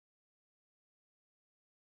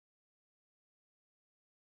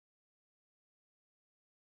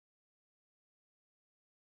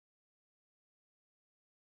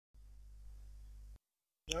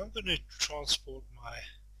Now I'm going to transport my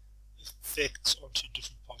effects onto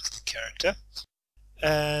different parts of the character,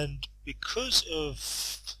 and because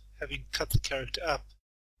of having cut the character up,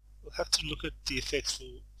 we'll have to look at the effects for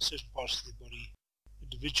certain parts of the body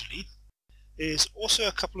individually. There's also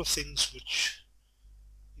a couple of things which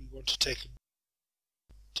we want to take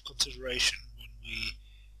into consideration when we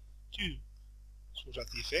do sort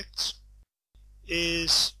out the effects,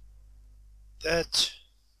 is that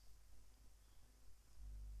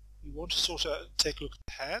we want to take a look at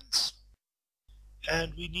the hands,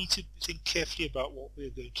 and we need to think carefully about what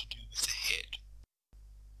we're going to do with the head.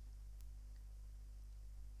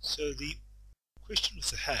 So the question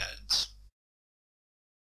with the hands,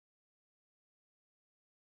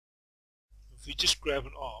 if we just grab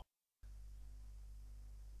an arm,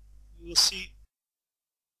 we will see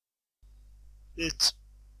that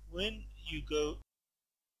when you go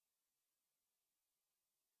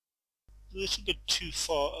a little bit too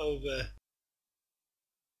far over,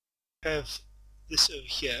 have this over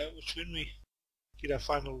here, which when we get our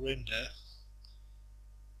final render,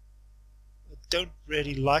 I don't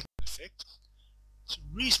really like the effect. It's a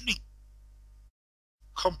reasonably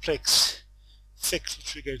complex effect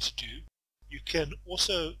which we're going to do. You can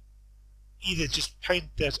also either just paint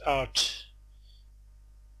that out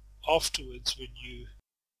afterwards when you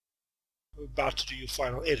are about to do your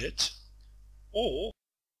final edit, or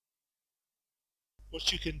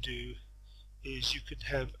what you can do is you can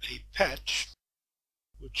have a patch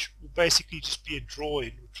which will basically just be a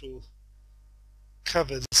drawing which will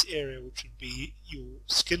cover this area, which would be your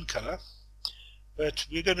skin color, but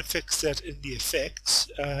we're going to fix that in the effects,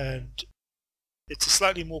 and it's a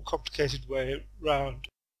slightly more complicated way around,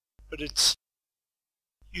 but it's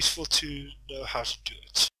useful to know how to do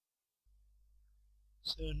it.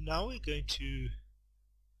 So now we're going to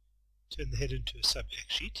turn the head into a sub-X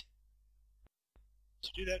sheet. To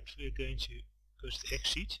do that, we're going to go to the X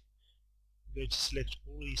sheet. We're going to select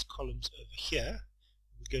all these columns over here.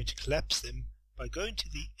 We're going to collapse them by going to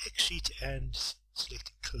the X sheet and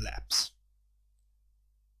selecting collapse.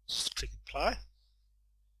 Just click apply,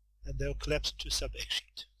 and they'll collapse into a sub-X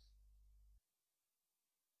sheet.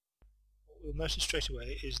 What we'll notice straight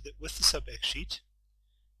away is that with the sub-X sheet,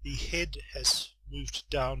 the head has moved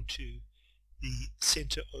down to the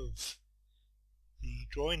center of the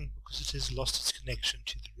drawing because it has lost its connection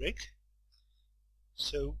to the rig.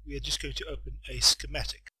 So we are just going to open a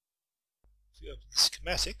schematic. If we open the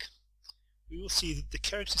schematic, we will see that the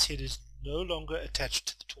character's head is no longer attached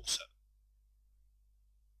to the torso.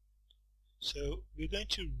 So we're going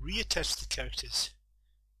to reattach the character's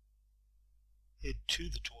head to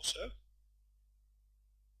the torso.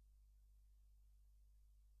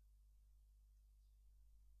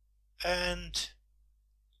 And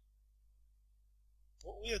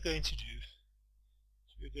what we are going to do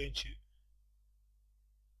is we're going to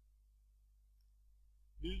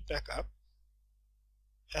move back up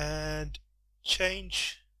and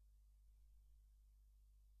change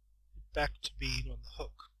it back to being on the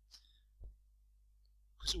hook,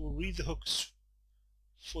 because it will read the hooks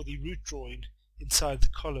for the root drawing inside the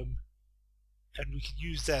column, and we can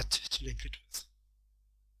use that to link it with.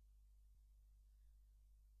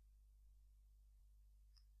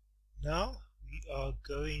 Now we are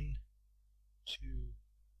going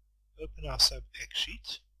to open our sub-X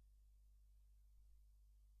sheet.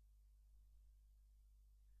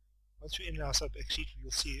 Once we're in our sub-X sheet, we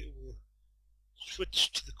will see it will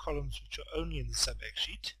switch to the columns which are only in the sub-X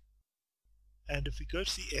sheet. And if we go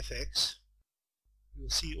to the FX, we will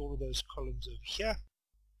see all of those columns over here,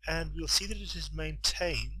 and we'll see that it has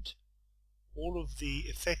maintained all of the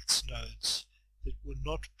effects nodes that were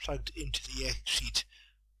not plugged into the X sheet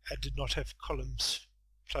and did not have columns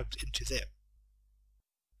plugged into them.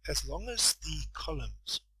 As long as the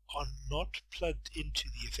columns are not plugged into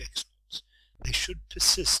the effects nodes, they should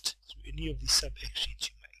persist through any of the sub-X sheets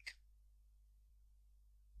you make.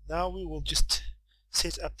 Now we will just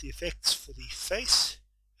set up the effects for the face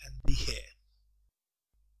and the hair.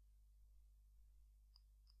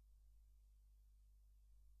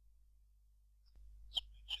 Let's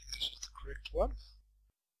make sure this is the correct one.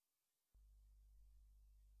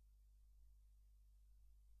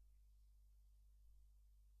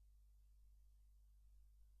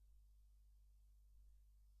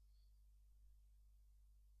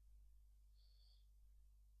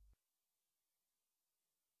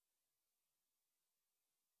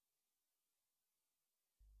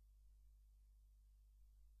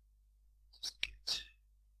 Just get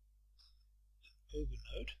an over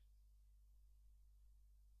node.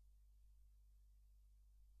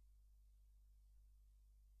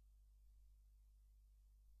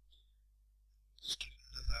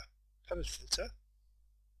 palette filter.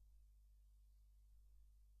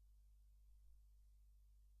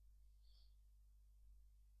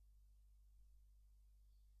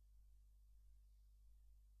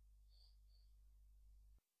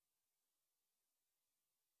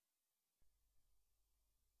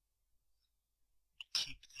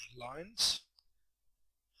 Keep the lines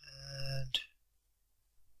and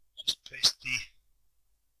just paste the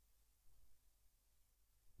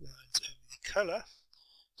lines over the color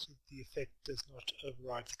so that the effect does not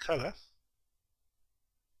override the color.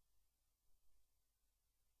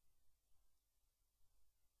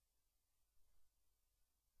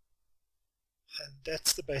 And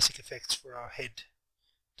that's the basic effects for our head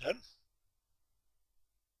done.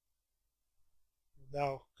 We'll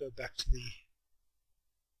now go back to the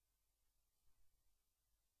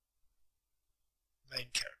main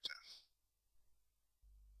character.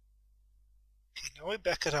 Okay, now we're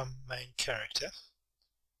back at our main character,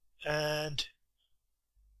 and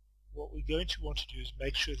what we're going to want to do is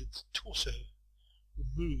make sure that the torso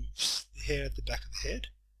removes the hair at the back of the head.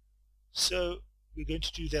 So we're going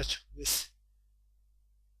to do that with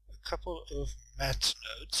a couple of matte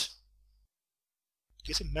nodes.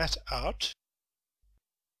 Get a matte out.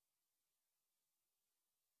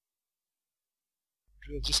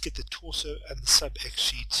 We'll just get the torso and the sub-X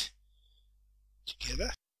sheet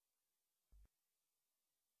together.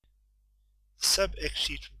 The sub-X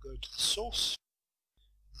sheet will go to the source.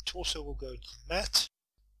 The torso will go to the matte.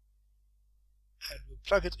 And we'll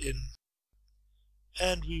plug it in.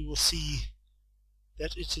 And we will see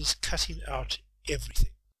that it is cutting out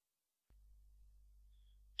everything.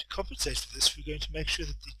 To compensate for this, we're going to make sure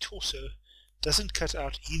that the torso doesn't cut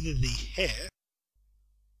out either the hair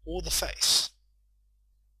or the face.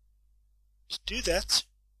 To do that,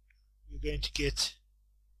 we're going to get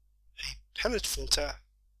a palette filter,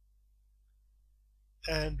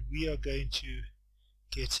 and we are going to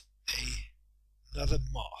get another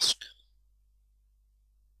mask,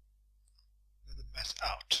 another matte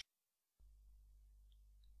out.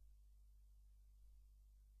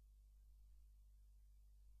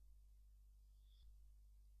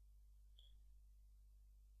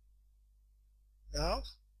 Now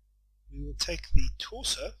we will take the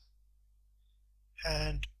torso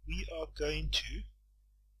and we are going to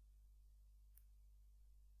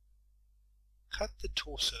cut the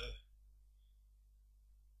torso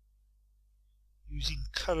using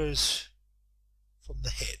colors from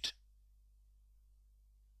the head.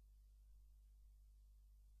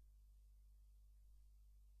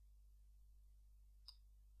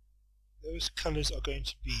 Those colors are going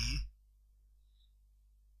to be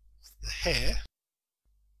the hair,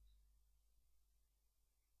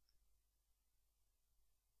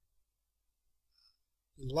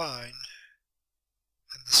 the line,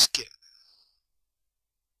 and the skin.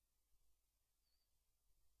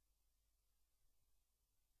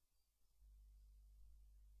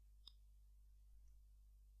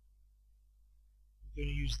 We're going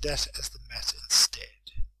to use that as the matte instead.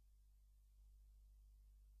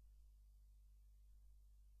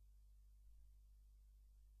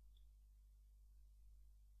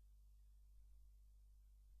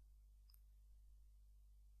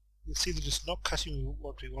 You'll see that it's not cutting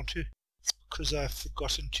what we want to. It's because I've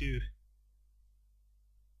forgotten to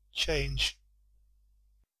change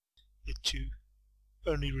it to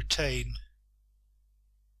only retain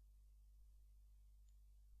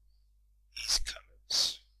these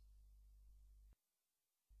colors.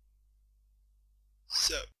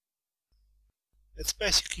 So let's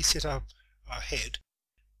basically set up our head.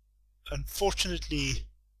 Unfortunately,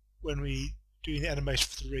 when we doing the animation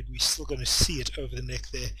for the rig, we're still going to see it over the neck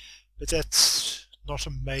there, but that's not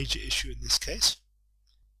a major issue in this case.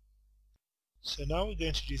 So now we're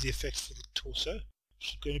going to do the effect for the torso, which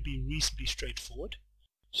is going to be reasonably straightforward.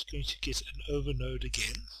 Just going to get an over node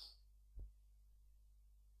again,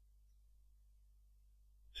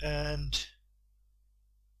 and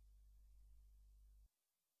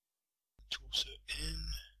torso in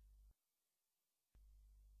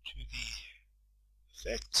to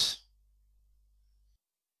the effects.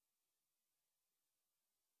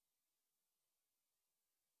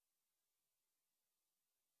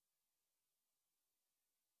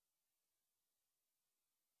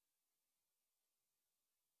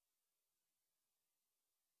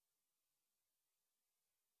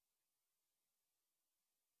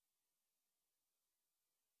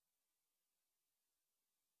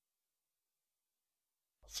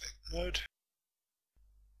 Effect mode.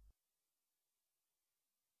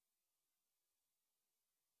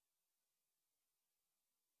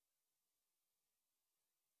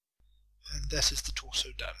 And that is the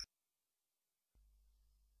torso done.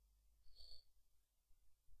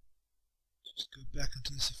 Just go back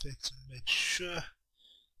into this effect and make sure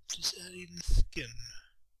just adding the skin.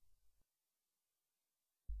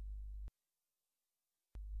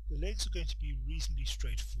 The legs are going to be reasonably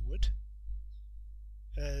straightforward,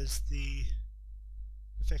 as the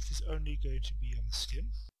effect is only going to be on the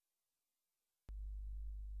skin.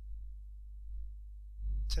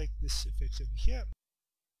 We'll take this effect over here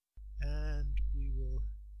and we will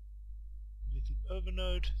make an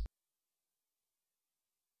overnode,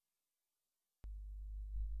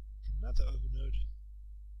 another overnode,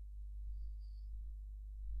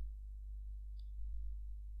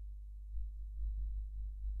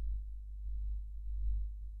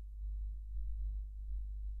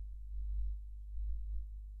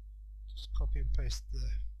 just copy and paste the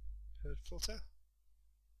herd filter.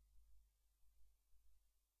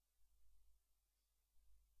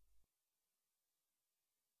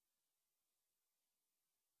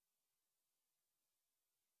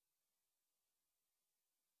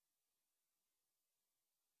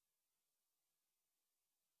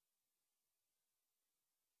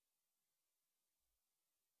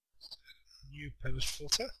 New post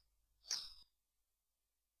filter.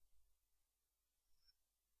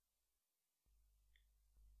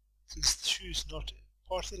 Since the shoe is not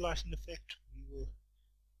part of the lighting effect, we will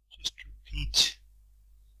just repeat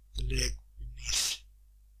the leg beneath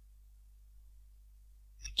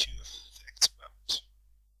the two effects above.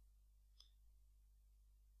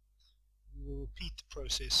 We will repeat the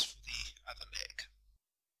process for the other leg.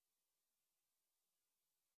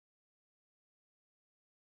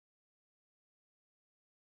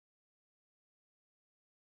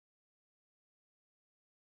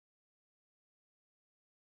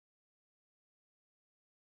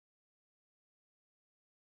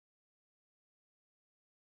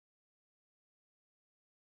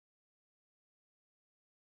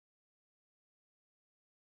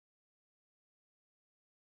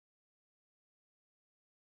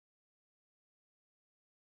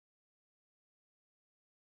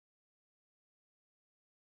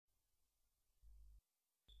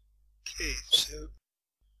 Okay, so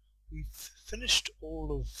we've finished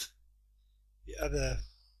all of the other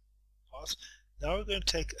parts. Now we're going to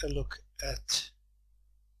take a look at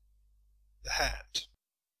the hand.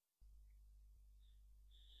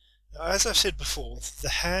 Now, as I've said before, the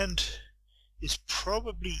hand is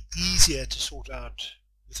probably easier to sort out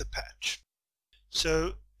with a patch.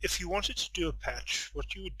 So if you wanted to do a patch,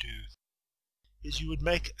 what you would do is you would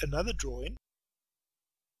make another drawing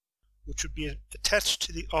which would be attached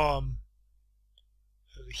to the arm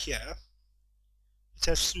over here,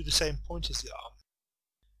 attached through the same point as the arm,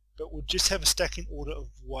 but would just have a stacking order of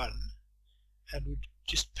 1 and would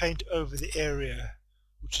just paint over the area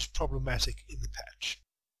which is problematic in the patch.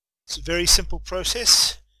 It's a very simple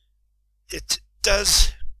process. It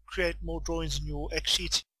does create more drawings in your X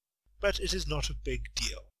sheet, but it is not a big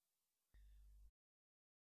deal.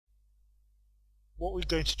 What we're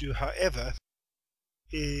going to do, however,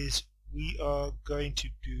 is we are going to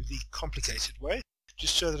do the complicated way,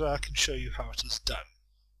 just so that I can show you how it is done.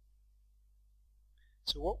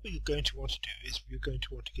 So what we're going to want to do is we're going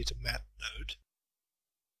to want to get a matte node,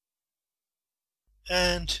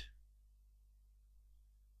 and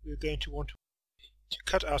we're going to want to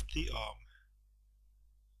cut out the arm.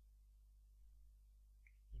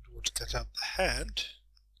 We want to cut out the hand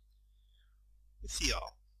with the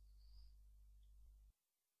arm.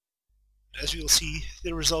 As we will see,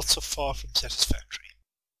 the results are far from satisfactory.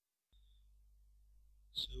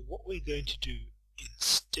 So what we're going to do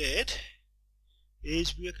instead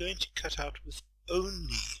is we are going to cut out with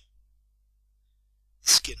only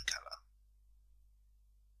skin color.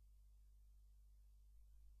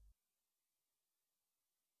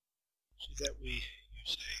 So that we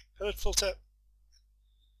use a palette filter,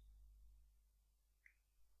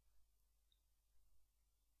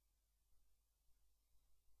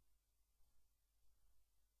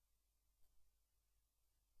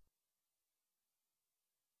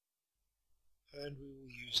 and we will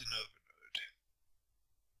use an overnode.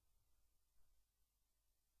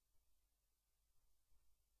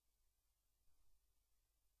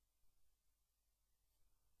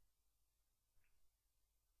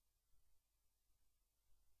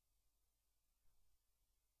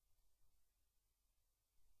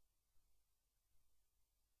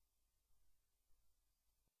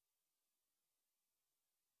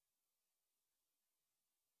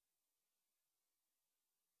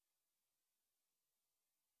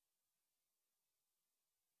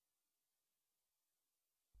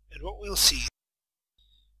 And what we'll see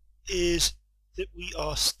is that we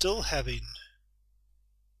are still having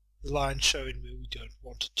the line showing where we don't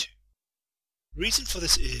want it to. The reason for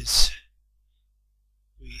this is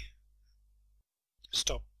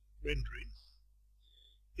stop rendering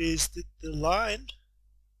is that the line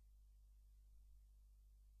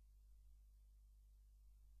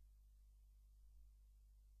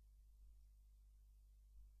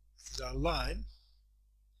our line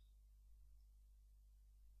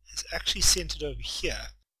is actually centered over here,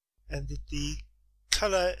 and that the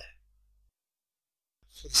color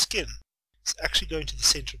for the skin is actually going to the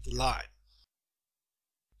center of the line.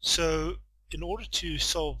 So in order to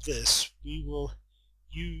solve this, we will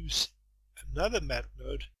use another matte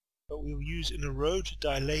node, but we'll use an erode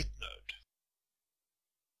dilate node.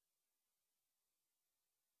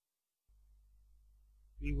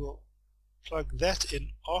 We will plug that in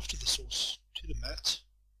after the source to the matte,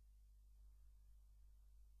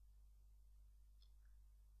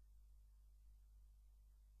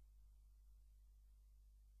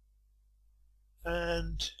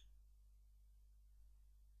 and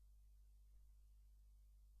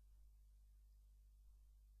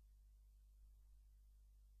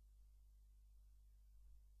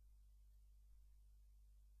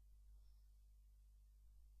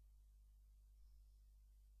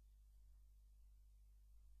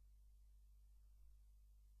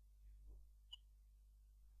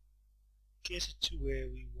get it to where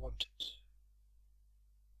we want it.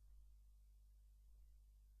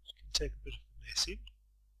 It can take a bit of finessing.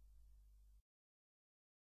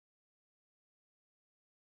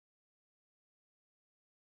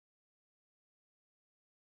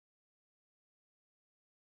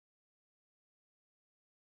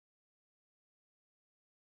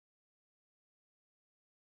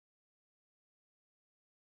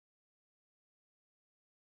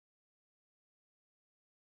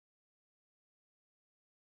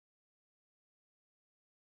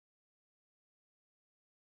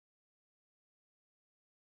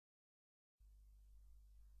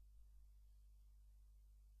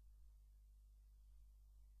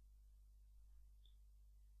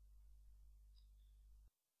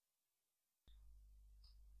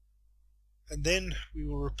 And then we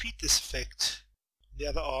will repeat this effect on the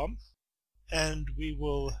other arm, and we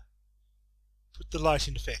will put the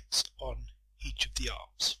lighting effects on each of the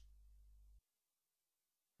arms.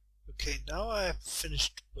 Okay, now I have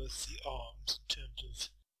finished both the arms in terms of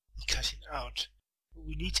the cutting out, but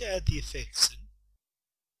we need to add the effects in.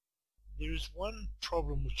 There is one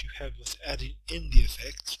problem which you have with adding in the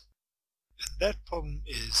effects, and that problem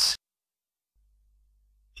is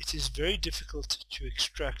it is very difficult to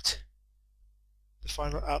extract the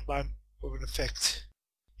final outline of an effect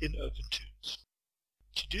in Opentoonz.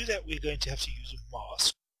 To do that, we're going to have to use a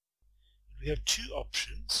mask. We have two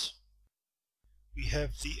options. We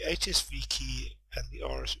have the HSV key and the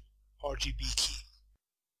RGB key,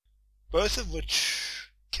 both of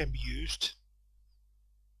which can be used,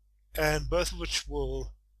 and both of which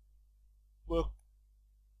will work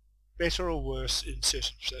better or worse in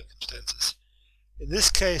certain circumstances. In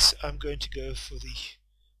this case, I'm going to go for the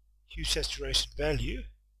hue saturation value,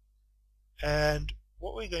 and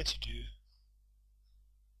what we're going to do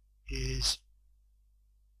is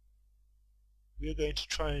we're going to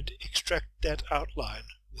try and extract that outline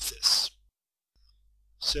with this.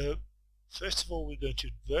 So first of all, we're going to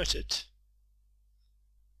invert it,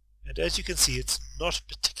 and as you can see, it's not a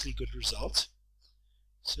particularly good result.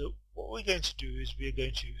 So what we're going to do is we're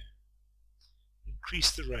going to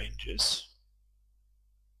increase the ranges,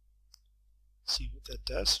 see what that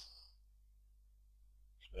does.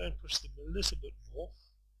 Try and push them a little bit more.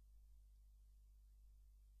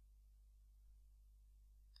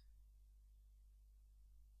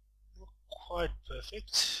 Not quite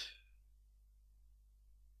perfect.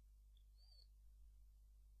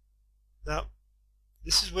 Now,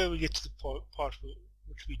 this is where we get to the part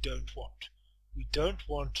which we don't want. We don't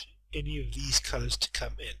want any of these colors to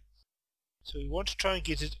come in. So we want to try and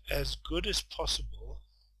get it as good as possible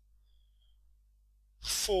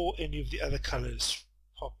before any of the other colors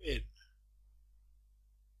pop in.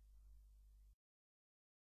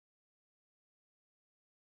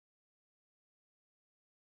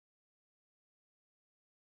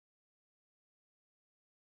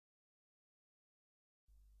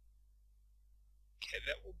 Okay,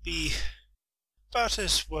 that will be about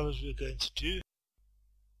as well as we're going to do.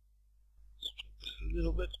 A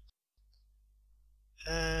little bit.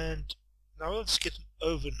 And now let's get an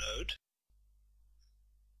over node.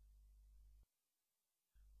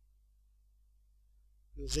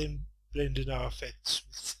 We'll then blend in our effects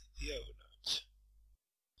with the over nodes.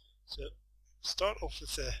 So start off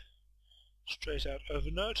with a straight out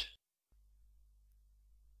over node,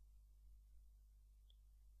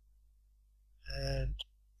 and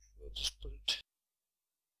we'll just put it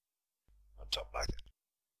on top like that.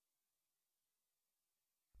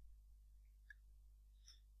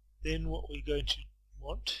 Then what we're going to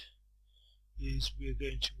want is we're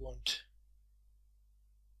going to want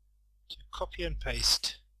to copy and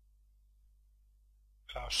paste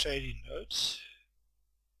our shading nodes.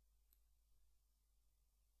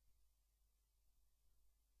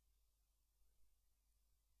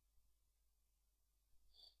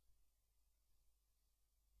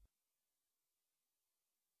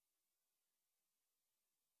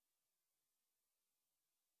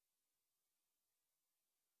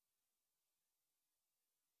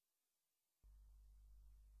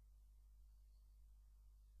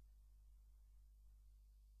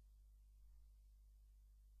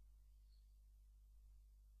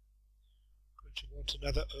 Going to want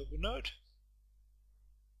another over node.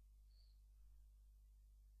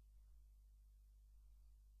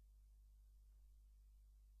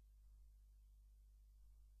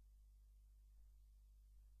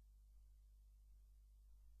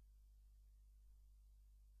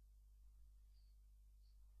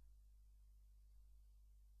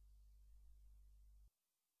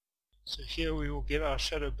 So here we will get our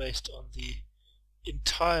shadow based on the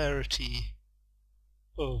entirety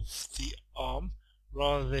of the arm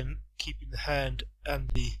rather than keeping the hand and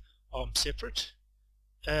the arm separate.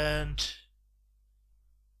 And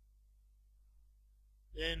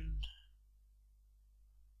then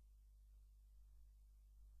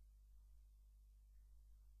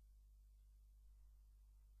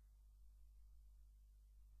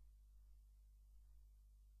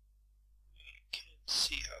we can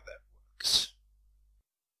see how that works.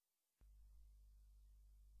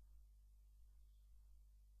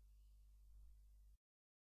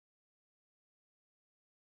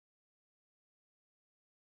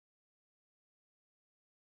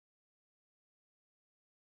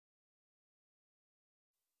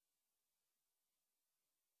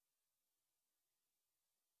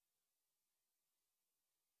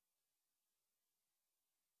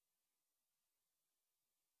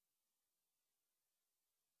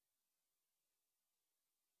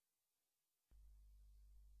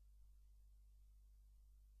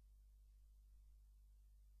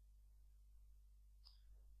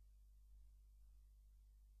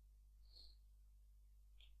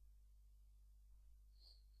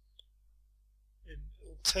 And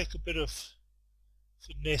it'll take a bit of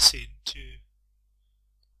finessing to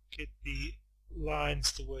get the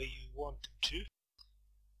lines the way you want them to.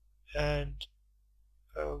 And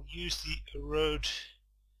I'll use the erode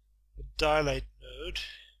and dilate node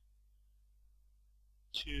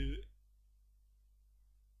to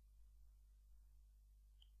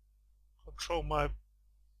control my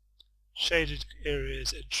shaded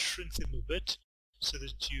areas and shrink them a bit so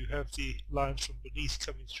that you have the lines from beneath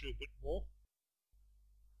coming through a bit more.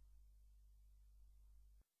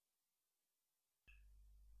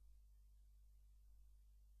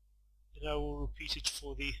 And I will repeat it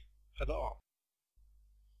for the other arm.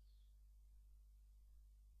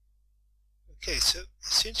 Okay, so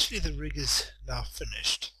essentially the rig is now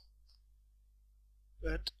finished,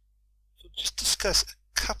 but we'll just discuss a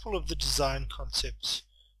couple of the design concepts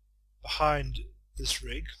behind this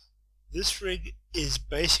rig. This rig is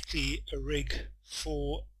basically a rig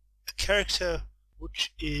for a character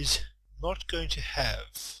which is not going to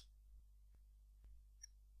have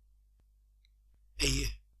a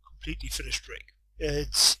completely finished rig.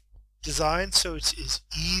 It's designed so it is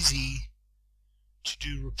easy to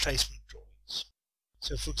do replacement drawings.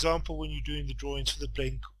 So for example, when you're doing the drawings for the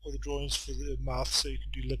blink or the drawings for the mouth, so you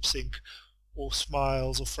can do lip sync or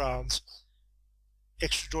smiles or frowns,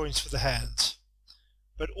 extra drawings for the hands.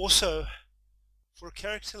 But also for a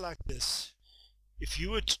character like this, if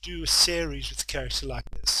you were to do a series with a character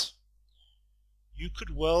like this, you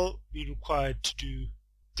could well be required to do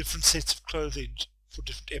different sets of clothing for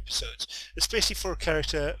different episodes, especially for a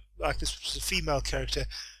character like this, which is a female character,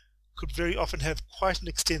 could very often have quite an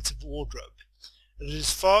extensive wardrobe. And it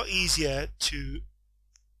is far easier to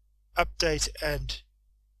update and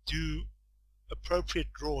do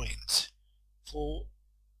appropriate drawings for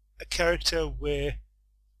a character where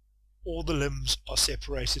all the limbs are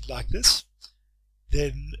separated like this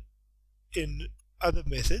than in other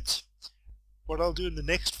methods. What I'll do in the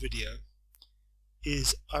next video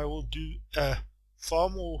is I will do a far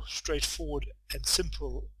more straightforward and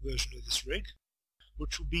simple version of this rig,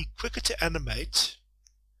 which will be quicker to animate,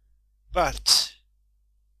 but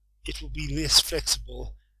it will be less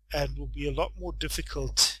flexible and will be a lot more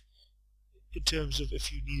difficult in terms of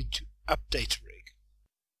if you needed to update a rig.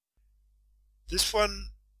 This one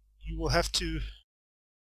you will have to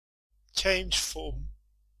change from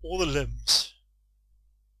all the limbs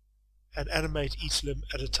and animate each limb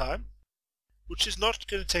at a time, which is not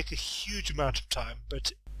going to take a huge amount of time,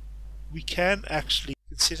 but we can actually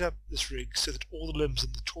set up this rig so that all the limbs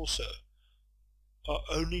in the torso are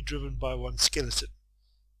only driven by one skeleton,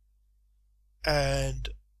 and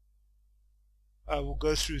I will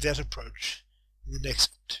go through that approach in the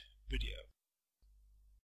next video.